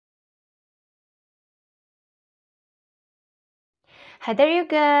Hi there you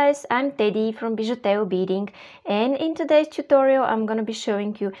guys, I'm Teddy from BijuTeo Beading, and in today's tutorial I'm gonna be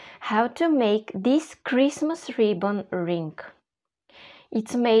showing you how to make this Christmas ribbon ring.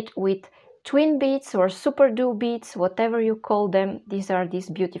 It's made with twin beads or Superduo beads, whatever you call them. These are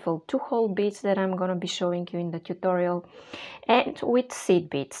these beautiful 2-hole beads that I'm gonna be showing you in the tutorial, and with seed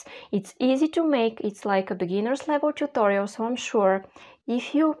beads. It's easy to make, it's like a beginner's level tutorial, so I'm sure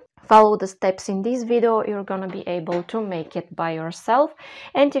if you follow the steps in this video, you're gonna be able to make it by yourself.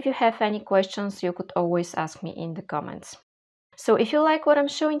 And if you have any questions, you could always ask me in the comments. So if you like what I'm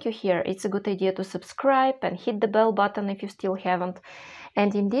showing you here, it's a good idea to subscribe and hit the bell button if you still haven't.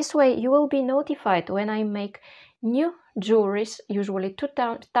 And in this way, you will be notified when I make new jewelries, usually 2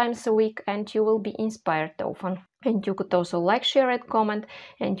 times a week, and you will be inspired often. And you could also like, share, and comment,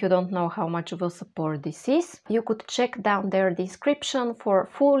 and you don't know how much of a support this is. You could check down their description for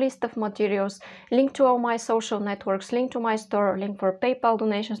full list of materials, link to all my social networks, link to my store, link for PayPal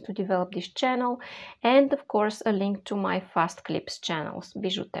donations to develop this channel, and of course a link to my fast clips channels,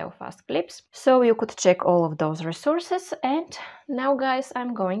 BijuTeo fast clips. So you could check all of those resources. And now guys,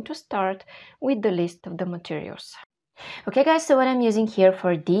 I'm going to start with the list of the materials. Okay guys, so what I'm using here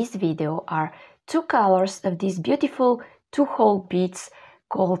for this video are 2 colors of these beautiful 2-hole beads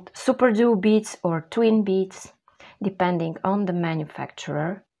called Superduo beads or twin beads, depending on the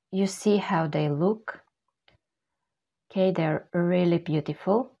manufacturer. You see how they look. Okay, they're really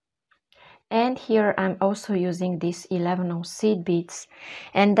beautiful. And here I'm also using these 11-0 seed beads,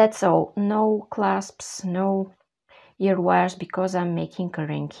 and that's all. No clasps, no ear wires, because I'm making a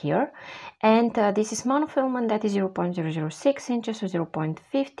ring here. And this is monofilament, that is 0.006 inches or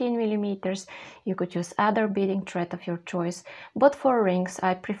 0.15 millimeters. You could use other beading thread of your choice, but for rings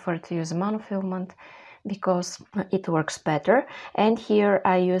I prefer to use monofilament because it works better. And here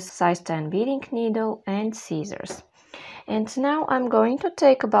I use size 10 beading needle and scissors. And now I'm going to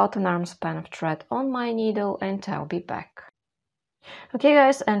take about an arm span of thread on my needle, and I'll be back. Okay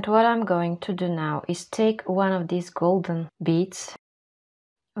guys, and what I'm going to do now is take one of these golden beads,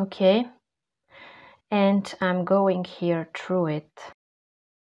 okay, and I'm going here through it,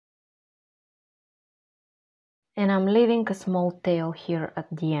 and I'm leaving a small tail here at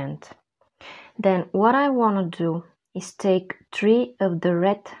the end. Then what I want to do is take 3 of the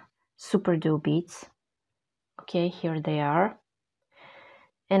red Superduo beads, okay, here they are,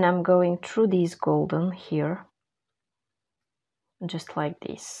 and I'm going through these golden here, just like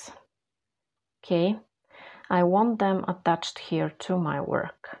this. Okay, I want them attached here to my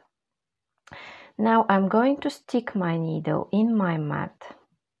work. Now I'm going to stick my needle in my mat,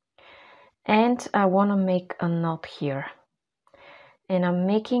 and I want to make a knot here, and I'm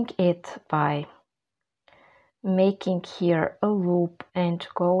making it by making here a loop and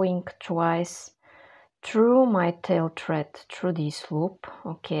going twice through my tail thread through this loop,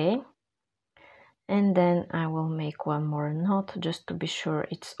 okay, and then I will make one more knot just to be sure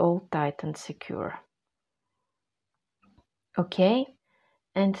it's all tight and secure. Okay,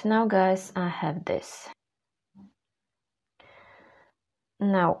 and now guys, I have this.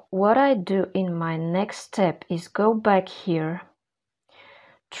 Now what I do in my next step is go back here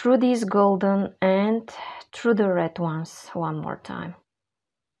through these golden and through the red ones one more time.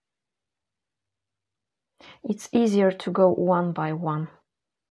 It's easier to go one by one.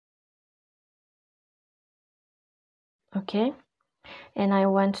 Okay, and I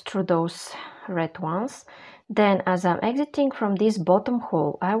went through those red ones. Then as I'm exiting from this bottom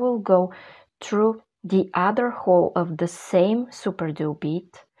hole, I will go through the other hole of the same Superduo bead,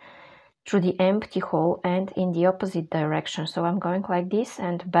 through the empty hole and in the opposite direction. So I'm going like this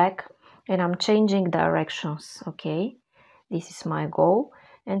and back, and I'm changing directions. Okay, this is my goal.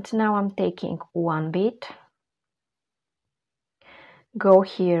 And now I'm taking one bead, go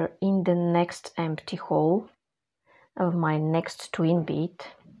here in the next empty hole of my next twin bead,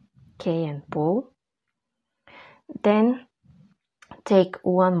 okay, and pull. Then take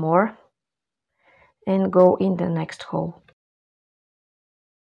one more and go in the next hole.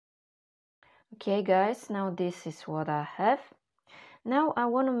 Okay guys, now this is what I have. Now I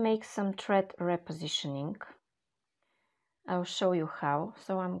want to make some thread repositioning. I'll show you how.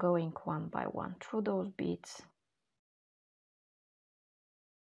 So I'm going one by one through those beads.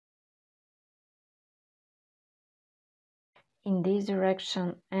 In this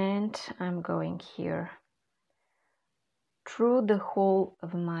direction, and I'm going here through the hole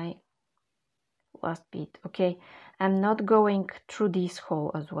of my last bead. Okay, I'm not going through this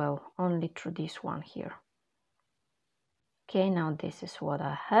hole as well, only through this one here. Okay, now this is what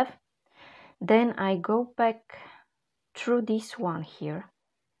I have. Then I go back through this one here,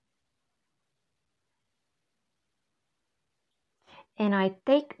 and I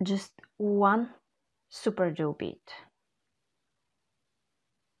take just one Superduo bead.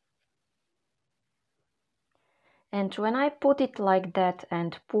 And when I put it like that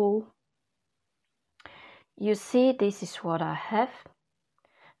and pull, you see this is what I have.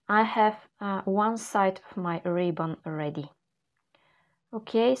 I have one side of my ribbon ready.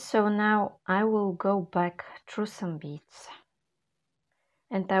 Okay, so now I will go back through some beads.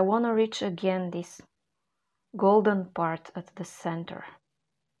 And I want to reach again this golden part at the center.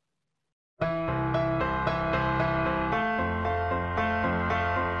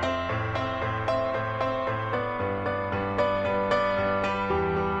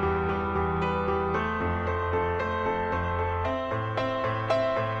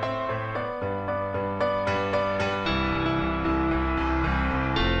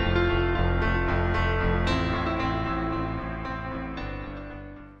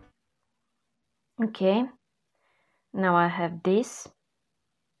 Okay, now I have this,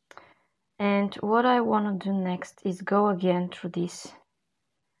 and what I want to do next is go again through these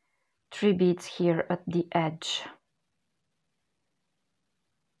 3 beads here at the edge,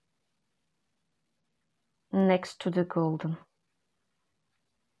 next to the golden.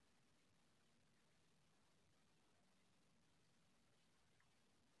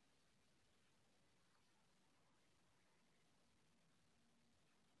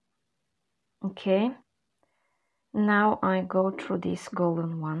 Okay, now I go through this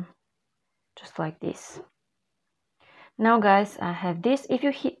golden one, just like this. Now guys, I have this. If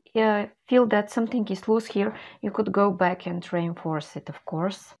you feel that something is loose here, you could go back and reinforce it, of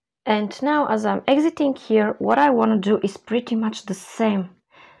course. And now as I'm exiting here, what I want to do is pretty much the same.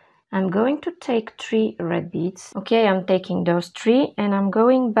 I'm going to take 3 red beads. Okay, I'm taking those 3 and I'm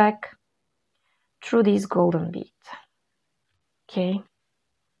going back through this golden bead. Okay,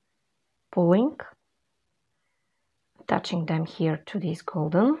 pulling, attaching them here to this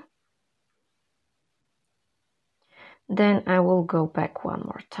golden. Then I will go back one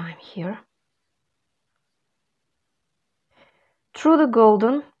more time here. Through the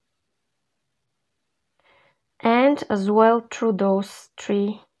golden and as well through those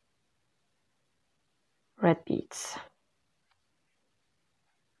 3 red beads.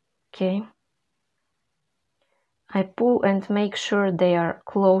 Okay. I pull and make sure they are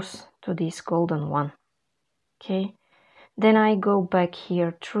close to this golden one. Okay. Then I go back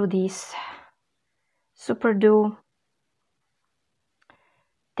here through this Superduo.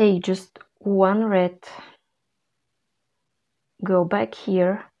 Take just 1 red, go back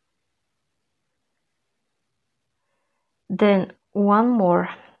here, then 1 more,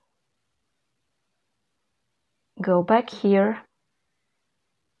 go back here,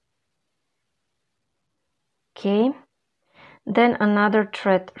 okay, then another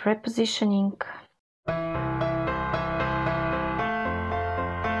thread repositioning,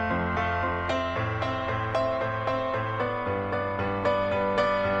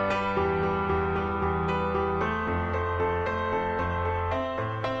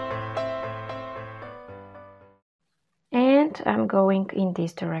 and I'm going in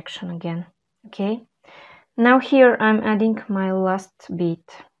this direction again. Okay, now here I'm adding my last bead.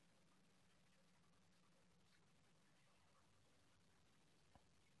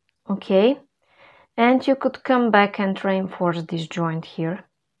 Okay, and you could come back and reinforce this joint here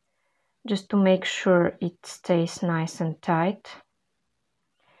just to make sure it stays nice and tight.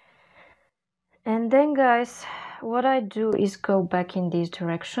 And then guys, what I do is go back in this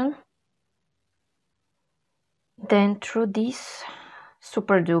direction, then through this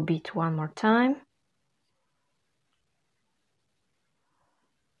Superduo bead one more time,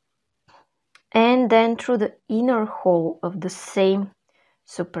 and then through the inner hole of the same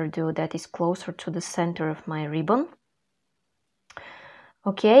Superduo that is closer to the center of my ribbon.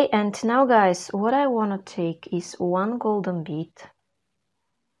 Okay, and now guys, what I want to take is 1 golden bead.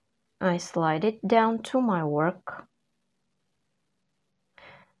 I slide it down to my work.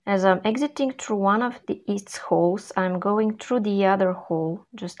 As I'm exiting through one of its holes, I'm going through the other hole,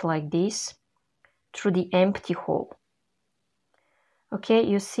 just like this, through the empty hole. Okay,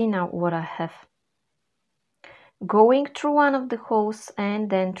 you see now what I have. Going through one of the holes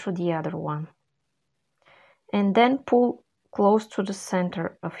and then through the other one. And then pull close to the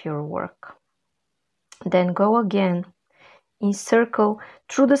center of your work. Then go again, encircle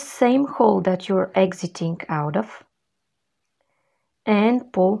through the same hole that you're exiting out of.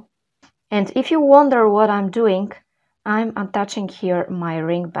 And pull. And if you wonder what I'm doing, I'm attaching here my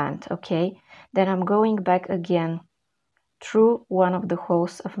ring band, okay? Then I'm going back again through one of the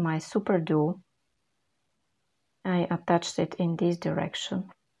holes of my Superduo. I attached it in this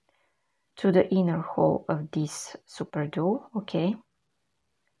direction to the inner hole of this Superduo, okay?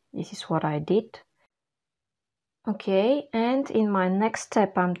 This is what I did. Okay, and in my next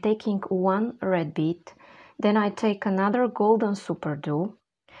step I'm taking one red bead, then I take another golden Superduo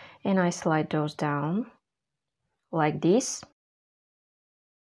and I slide those down like this.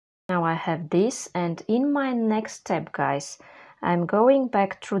 Now I have this, and in my next step, guys, I'm going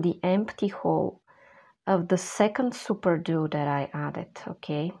back through the empty hole of the second Superduo that I added,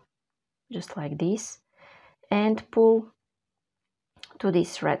 okay, just like this, and pull to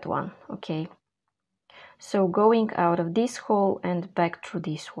this red one, okay. So going out of this hole and back through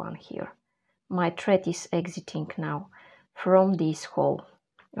this one here. My thread is exiting now from this hole,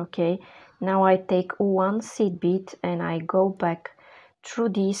 okay. Now I take one seed bead and I go back through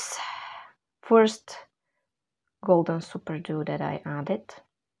this first golden Superduo that I added.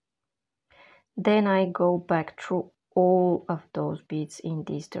 Then I go back through all of those beads in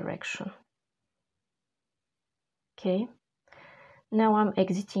this direction. Okay, now I'm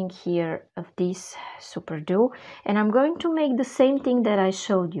exiting here of this Superduo, and I'm going to make the same thing that I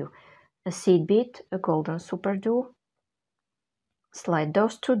showed you. A seed bead, a golden Superduo, slide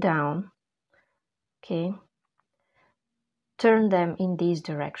those two down, okay, turn them in this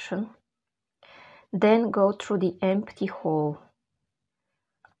direction, then go through the empty hole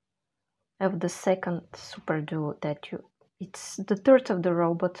of the second Superduo that it's the third of the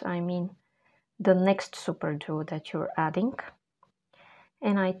row, but I mean the next Superduo that you're adding,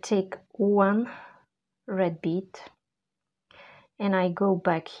 and I take one red bead and I go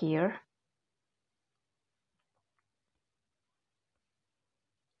back here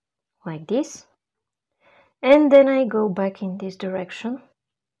like this, and then I go back in this direction.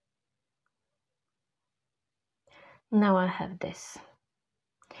 Now I have this,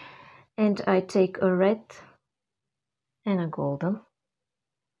 and I take a red and a golden,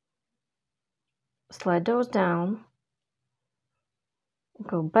 slide those down,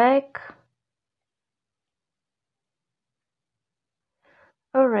 go back,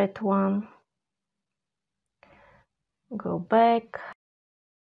 a red one, go back,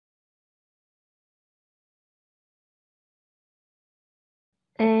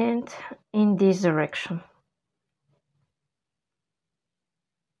 and in this direction.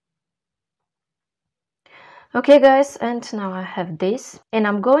 Okay guys, and now I have this, and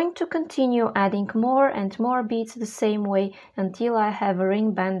I'm going to continue adding more and more beads the same way until I have a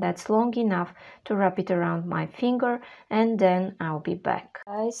ring band that's long enough to wrap it around my finger, and then I'll be back.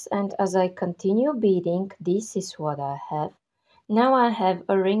 Guys, and as I continue beading, this is what I have. Now I have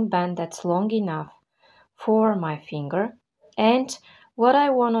a ring band that's long enough for my finger, and what I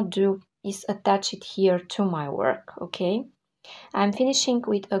want to do is attach it here to my work, okay? I'm finishing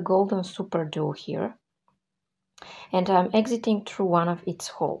with a golden Superduo here, and I'm exiting through one of its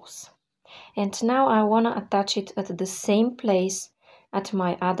holes. And now I want to attach it at the same place at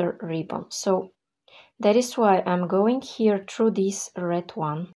my other ribbon. So that is why I'm going here through this red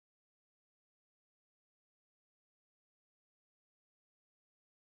one.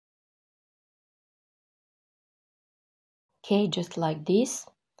 Okay, just like this.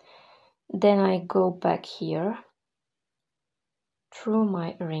 Then I go back here through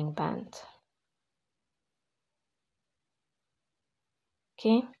my ring band.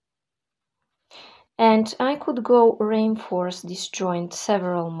 Okay. And I could go reinforce this joint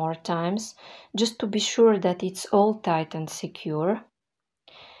several more times just to be sure that it's all tight and secure.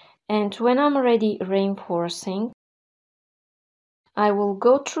 And when I'm ready reinforcing, I will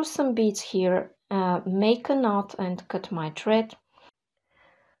go through some beads here, make a knot and cut my thread.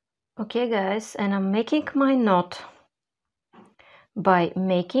 Okay guys, and I'm making my knot by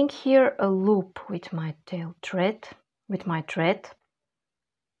making here a loop with my tail thread,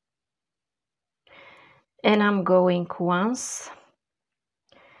 and I'm going once,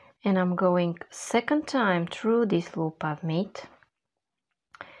 and I'm going second time through this loop I've made,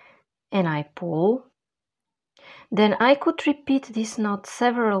 and I pull. Then I could repeat this knot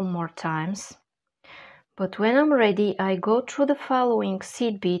several more times, but when I'm ready I go through the following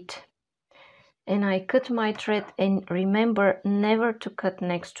seed bead and I cut my thread, and remember never to cut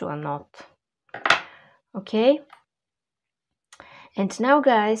next to a knot. Okay, and now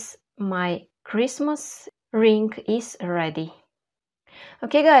guys, my Christmas ring is ready.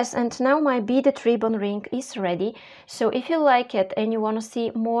 Okay guys, and now my beaded ribbon ring is ready. So if you like it and you want to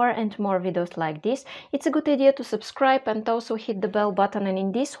see more and more videos like this, it's a good idea to subscribe and also hit the bell button, and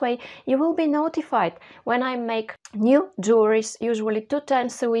in this way you will be notified when I make new jewelries, usually 2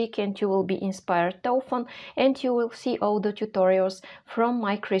 times a week, and you will be inspired often, and you will see all the tutorials from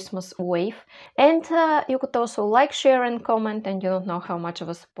my Christmas wave. And you could also like, share and comment, and you don't know how much of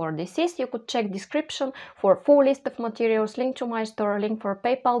a support this is. You could check description for full list of materials, link to my store, link link for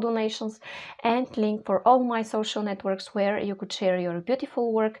PayPal donations, and link for all my social networks where you could share your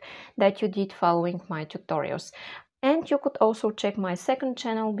beautiful work that you did following my tutorials. And you could also check my second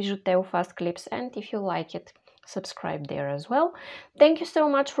channel, BijuTeo Fast Clips, and if you like it, subscribe there as well. Thank you so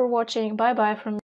much for watching. Bye bye from